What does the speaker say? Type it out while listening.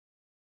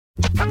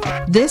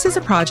This is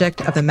a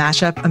project of the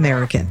Mashup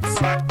Americans.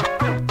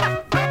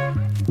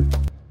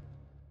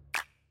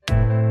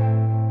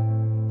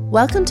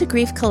 Welcome to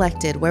Grief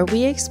Collected, where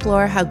we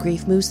explore how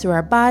grief moves through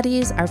our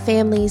bodies, our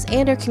families,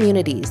 and our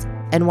communities,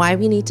 and why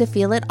we need to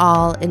feel it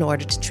all in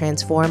order to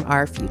transform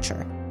our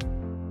future.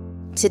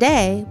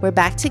 Today, we're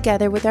back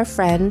together with our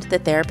friend, the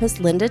therapist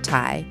Linda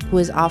Tai, who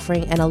is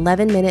offering an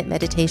 11-minute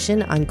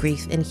meditation on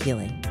grief and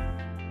healing.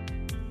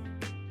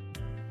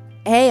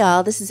 Hey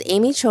y'all, this is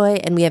Amy Choi,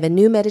 and we have a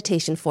new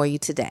meditation for you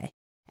today.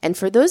 And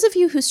for those of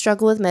you who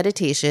struggle with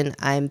meditation,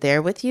 I'm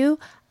there with you.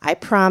 I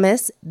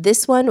promise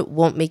this one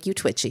won't make you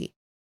twitchy.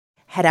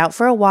 Head out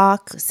for a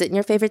walk, sit in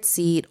your favorite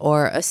seat,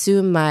 or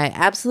assume my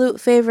absolute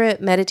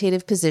favorite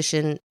meditative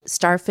position,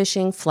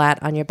 starfishing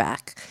flat on your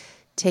back.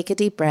 Take a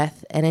deep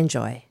breath and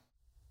enjoy.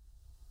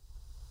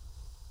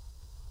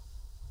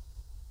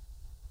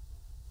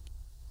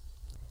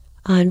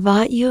 I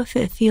invite you, if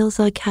it feels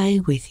okay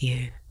with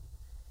you,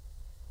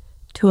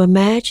 to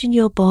imagine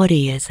your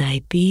body as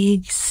a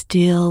big,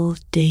 still,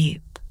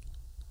 deep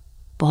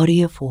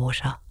body of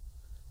water,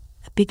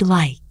 a big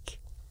lake,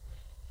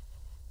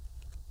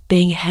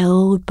 being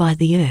held by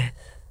the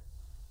earth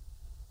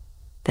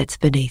that's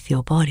beneath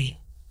your body.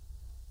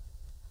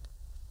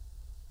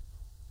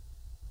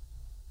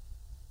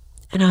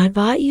 And I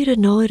invite you to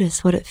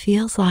notice what it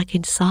feels like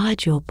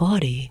inside your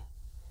body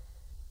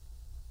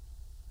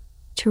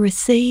to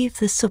receive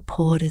the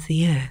support of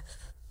the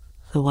earth,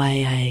 the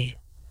way a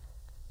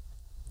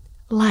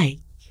lake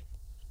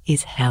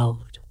is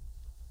held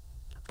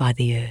by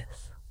the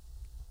earth.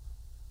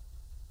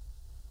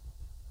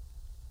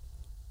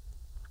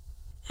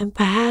 And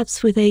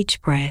perhaps with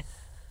each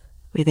breath,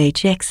 with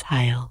each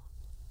exhale,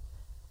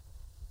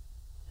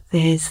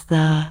 there's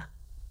the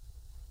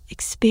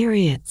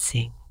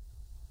experiencing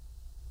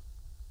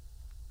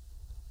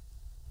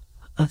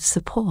of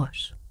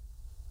support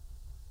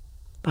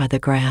by the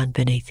ground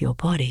beneath your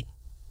body.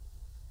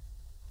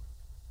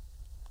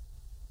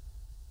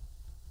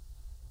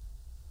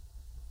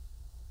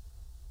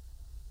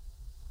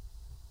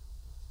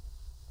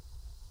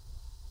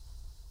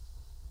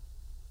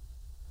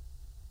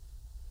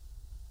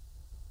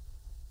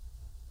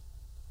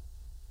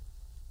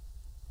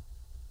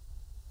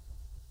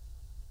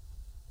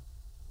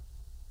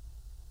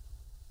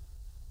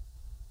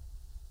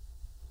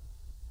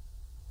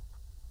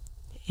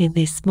 In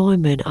this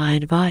moment, I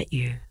invite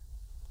you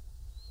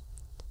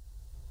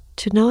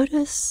to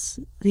notice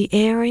the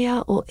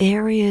area or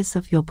areas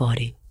of your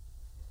body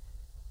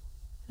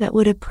that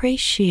would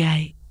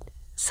appreciate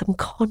some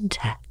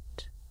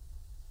contact.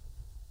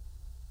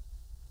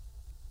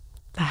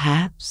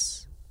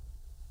 Perhaps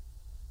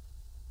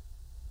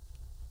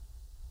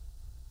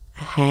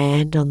a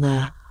hand on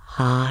the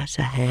heart,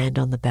 a hand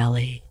on the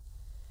belly,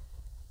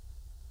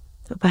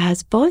 or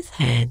perhaps both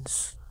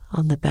hands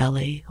on the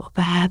belly, or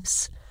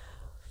perhaps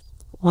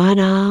one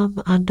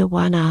arm under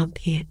one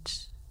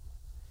armpit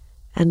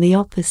and the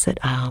opposite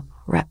arm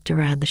wrapped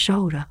around the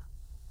shoulder.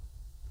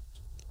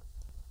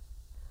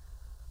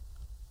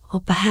 Or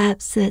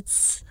perhaps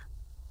it's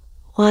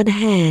one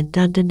hand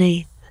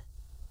underneath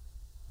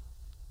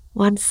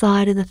one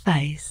side of the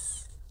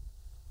face.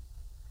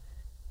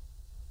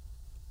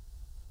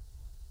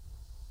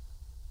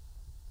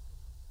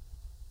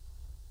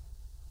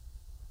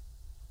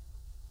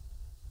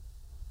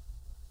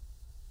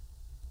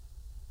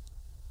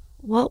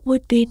 What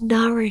would be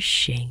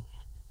nourishing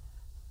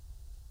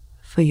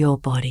for your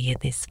body in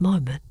this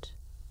moment?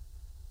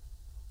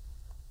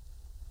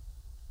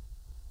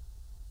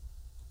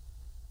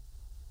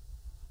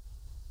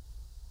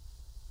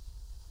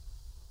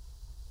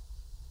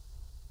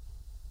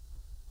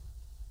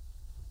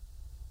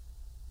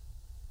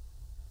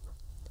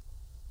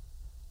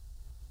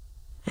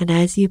 And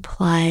as you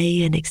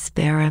play and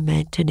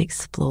experiment and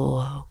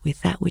explore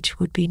with that which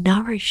would be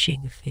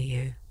nourishing for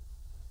you,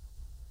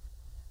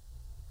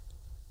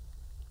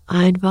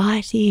 I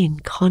invite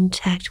in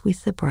contact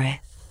with the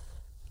breath,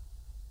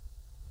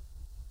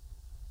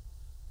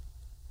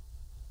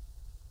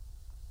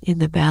 in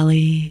the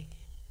belly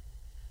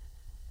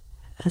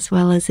as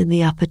well as in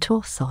the upper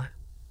torso.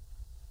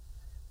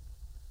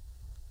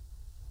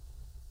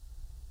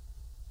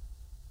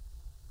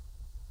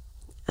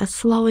 A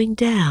slowing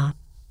down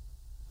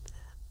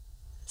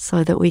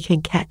so that we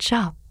can catch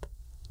up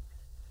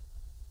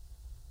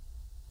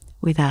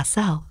with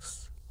ourselves.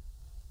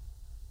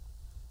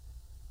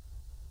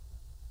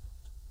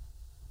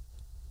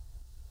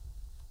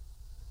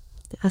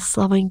 A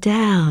slowing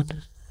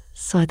down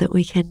so that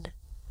we can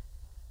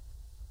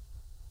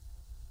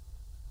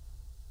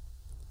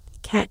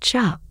catch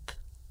up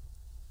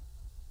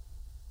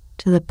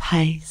to the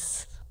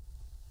pace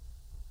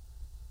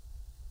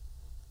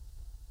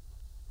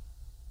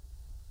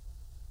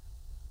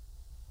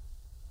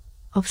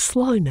of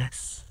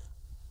slowness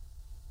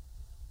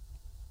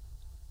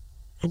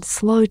and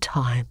slow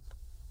time.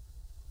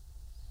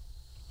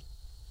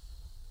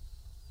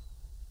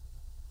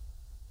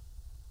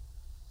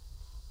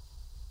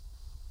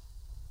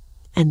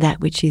 And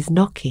that which is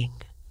knocking,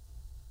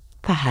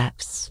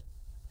 perhaps,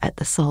 at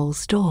the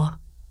soul's door.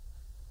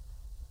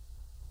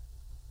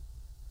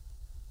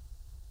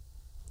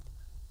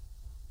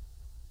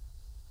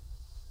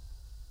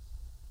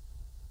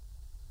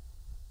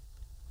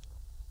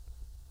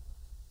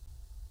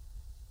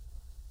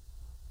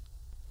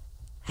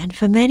 And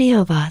for many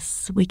of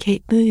us, we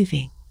keep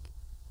moving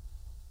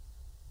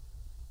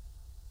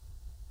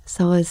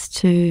so as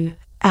to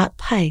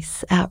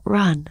outpace,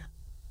 outrun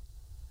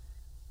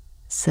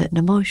certain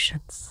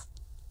emotions.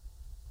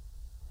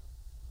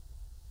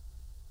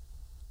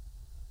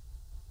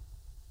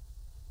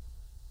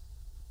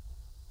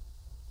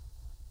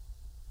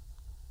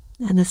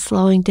 And the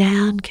slowing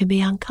down can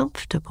be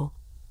uncomfortable.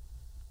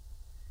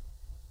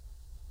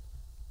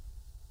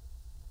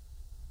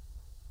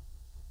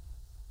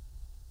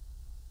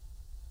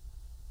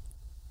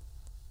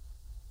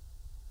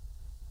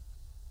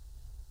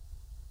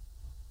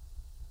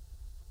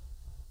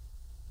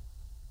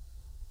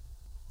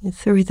 And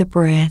through the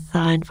breath,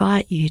 I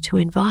invite you to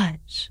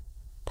invite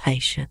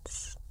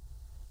patience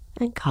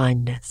and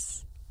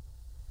kindness.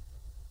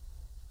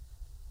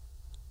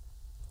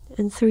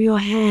 And through your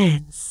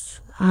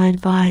hands, I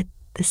invite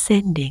the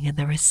sending and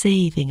the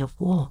receiving of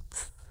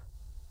warmth,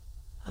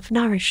 of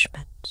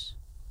nourishment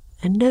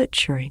and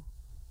nurturing.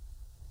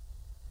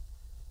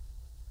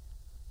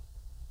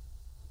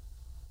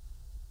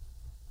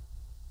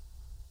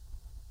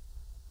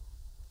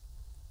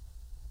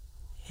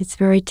 It's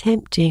very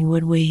tempting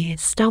when we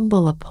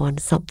stumble upon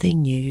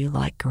something new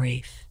like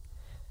grief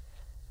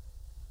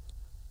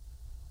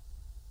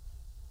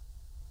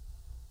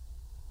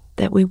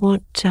that we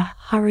want to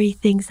hurry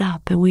things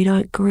up, and we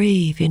don't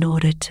grieve in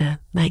order to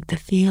make the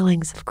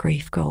feelings of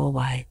grief go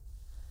away.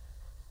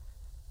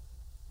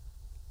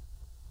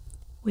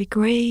 We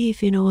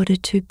grieve in order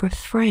to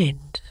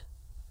befriend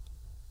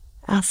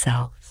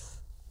ourselves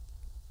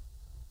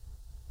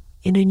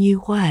in a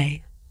new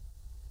way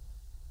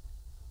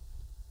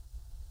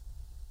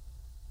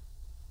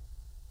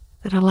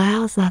that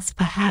allows us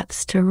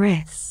perhaps to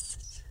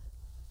rest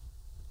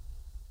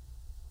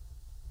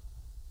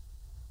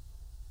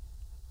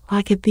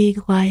like a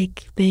big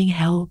lake being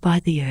held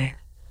by the earth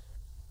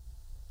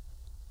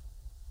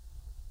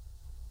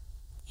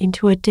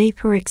into a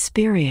deeper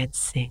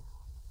experiencing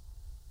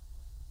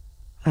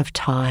of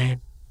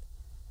time,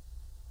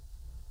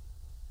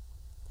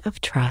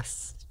 of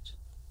trust,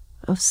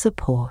 of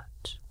support.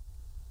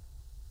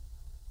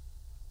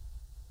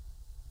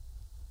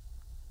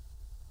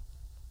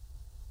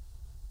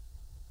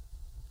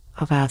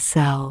 Of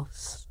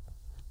ourselves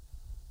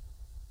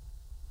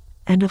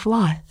and of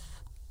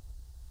life.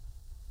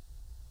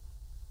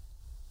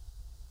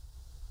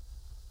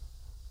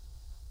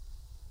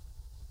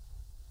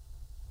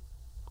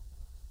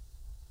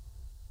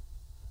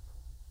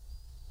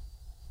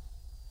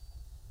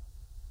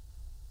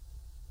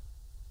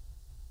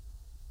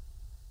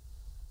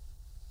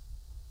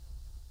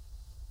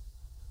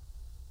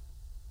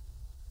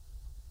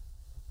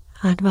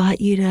 I invite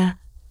you to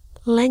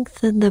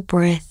lengthen the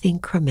breath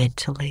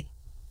incrementally,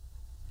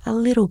 a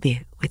little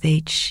bit with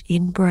each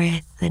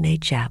in-breath and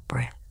each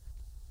out-breath.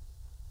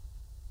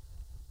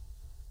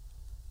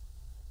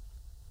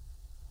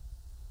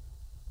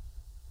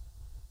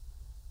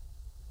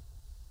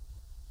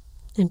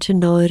 And to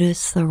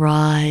notice the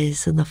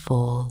rise and the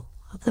fall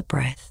of the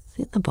breath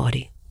in the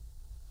body.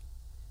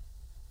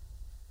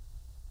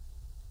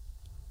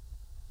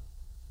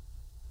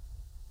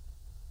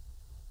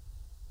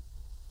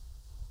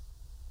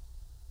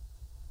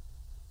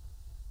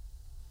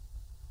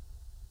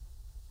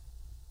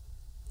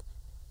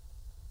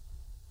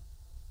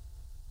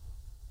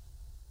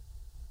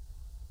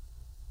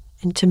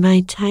 And to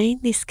maintain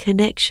this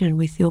connection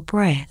with your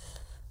breath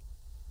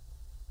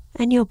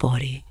and your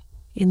body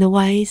in the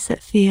ways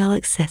that feel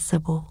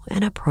accessible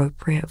and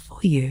appropriate for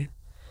you,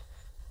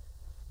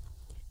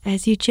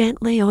 as you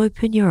gently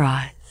open your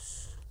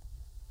eyes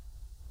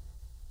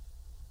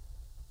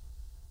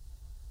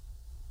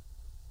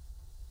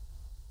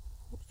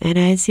and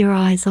as your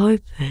eyes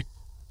open,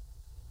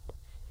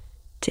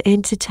 to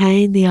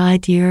entertain the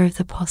idea of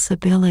the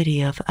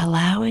possibility of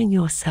allowing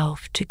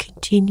yourself to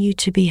continue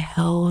to be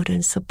held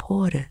and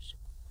supported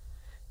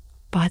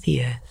by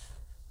the earth.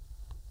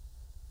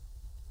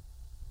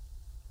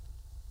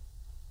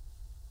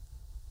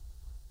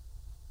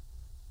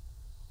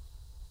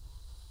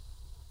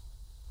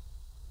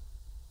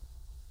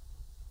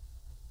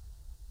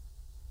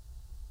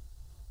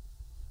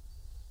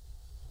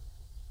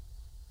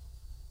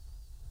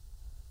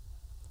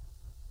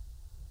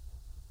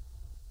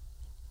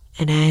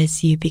 And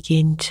as you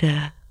begin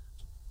to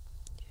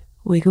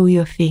wiggle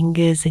your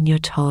fingers and your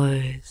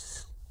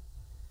toes,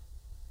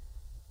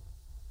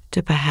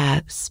 to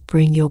perhaps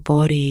bring your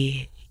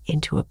body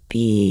into a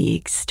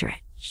big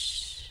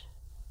stretch,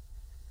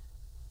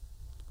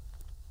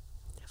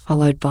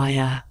 followed by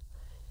a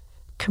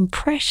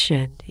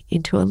compression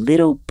into a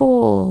little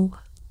ball,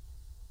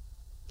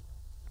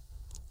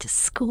 to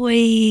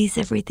squeeze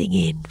everything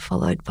in,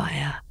 followed by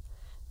a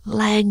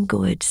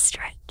languid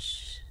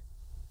stretch.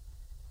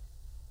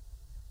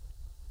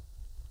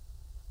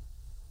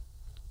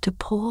 To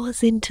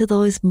pause into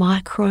those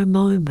micro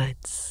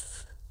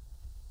moments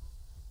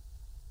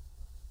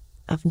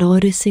of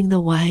noticing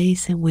the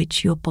ways in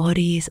which your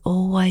body is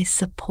always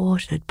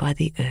supported by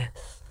the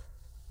earth.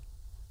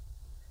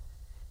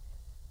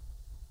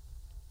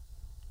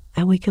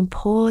 And we can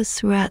pause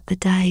throughout the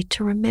day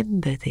to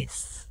remember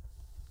this.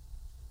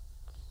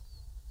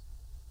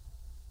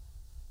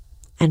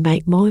 And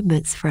make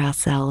moments for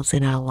ourselves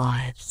in our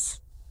lives.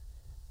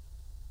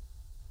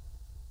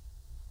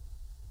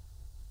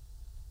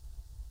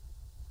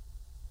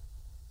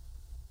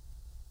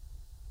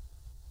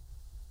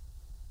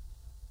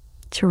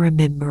 To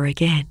remember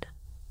again.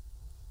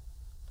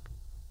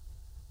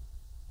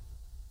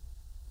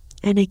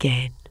 And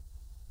again.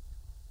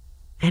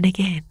 And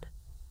again.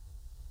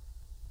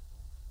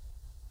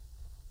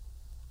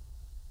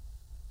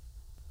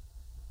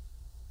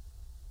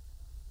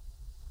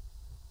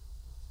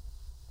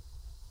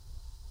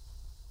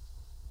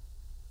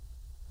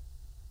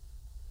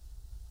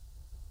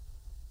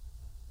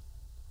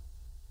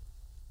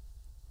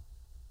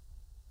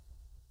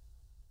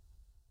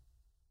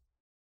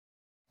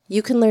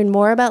 You can learn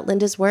more about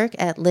Linda's work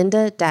at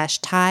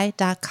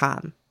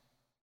linda-tai.com.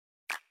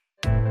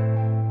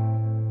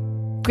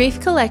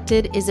 Grief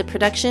Collected is a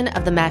production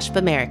of the Mashup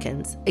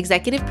Americans,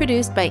 executive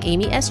produced by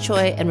Amy S.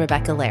 Choi and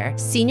Rebecca Lair.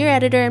 Senior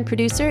editor and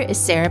producer is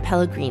Sarah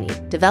Pellegrini.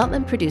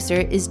 Development producer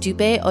is Dupe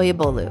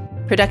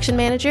Oyebolu. Production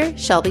manager,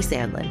 Shelby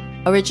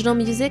Sandlin. Original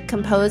music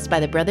composed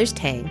by the Brothers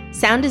Tang.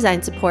 Sound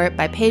design support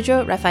by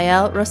Pedro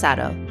Rafael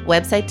Rosado.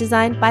 Website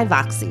design by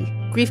Voxy.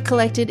 Grief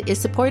Collected is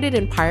supported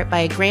in part by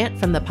a grant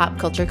from the Pop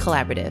Culture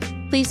Collaborative.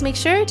 Please make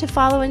sure to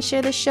follow and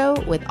share this show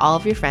with all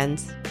of your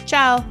friends.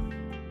 Ciao!